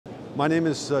My name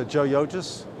is Joe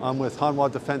Yodzis. I'm with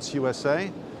Hanwha Defense USA,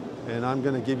 and I'm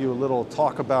going to give you a little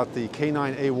talk about the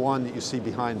K9A1 that you see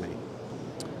behind me.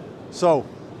 So,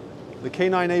 the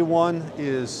K9A1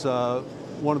 is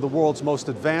one of the world's most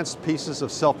advanced pieces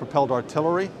of self-propelled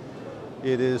artillery.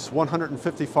 It is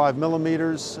 155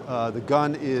 millimeters. The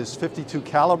gun is 52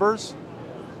 calibers,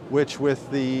 which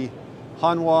with the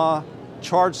Hanwha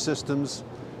charge systems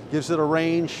gives it a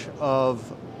range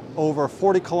of over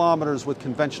 40 kilometers with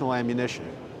conventional ammunition.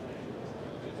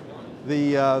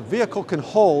 The vehicle can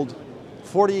hold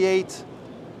 48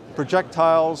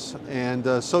 projectiles and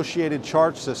associated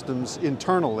charge systems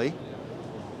internally,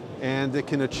 and it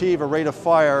can achieve a rate of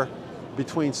fire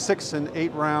between 6 and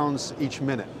 8 rounds each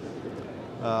minute.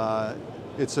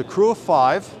 It's a crew of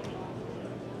 5,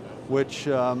 which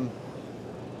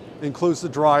includes the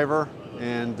driver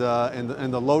and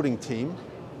the loading team.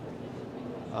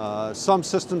 Some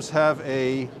systems have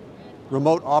a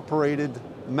remote operated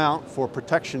mount for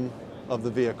protection of the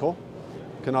vehicle.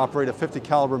 It can operate a 50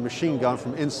 caliber machine gun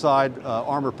from inside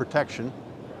armor protection.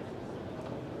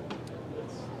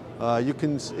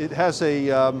 It has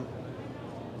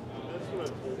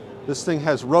this thing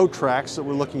has road tracks that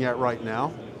we're looking at right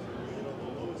now,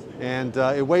 and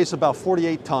it weighs about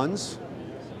 48 tons.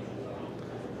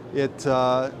 It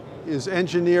is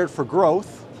engineered for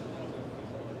growth.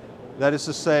 That is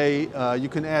to say, you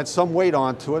can add some weight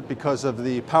onto it because of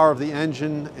the power of the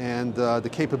engine and the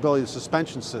capability of the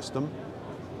suspension system.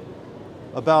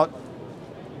 About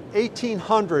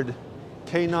 1,800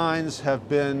 K9s have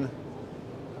been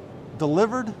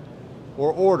delivered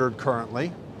or ordered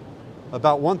currently.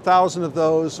 About 1,000 of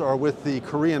those are with the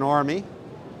Korean Army,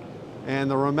 and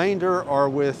the remainder are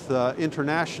with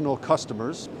international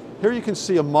customers. Here you can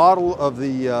see a model of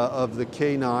the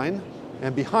K9.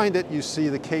 And behind it, you see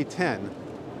the K10,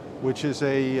 which is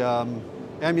a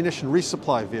ammunition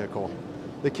resupply vehicle.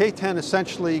 The K10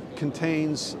 essentially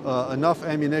contains enough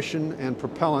ammunition and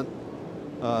propellant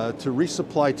to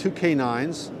resupply 2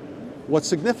 K9s. What's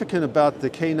significant about the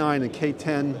K9 and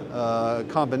K10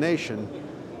 combination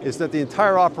is that the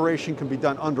entire operation can be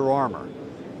done under armor.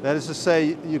 That is to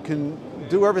say, you can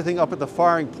do everything up at the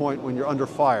firing point when you're under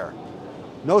fire.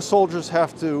 No soldiers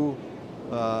have to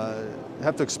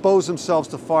expose themselves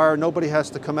to fire. Nobody has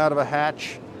to come out of a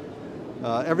hatch.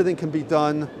 Everything can be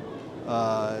done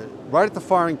right at the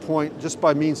firing point just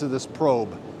by means of this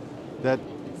probe that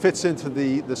fits into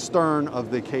the stern of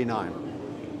the K9.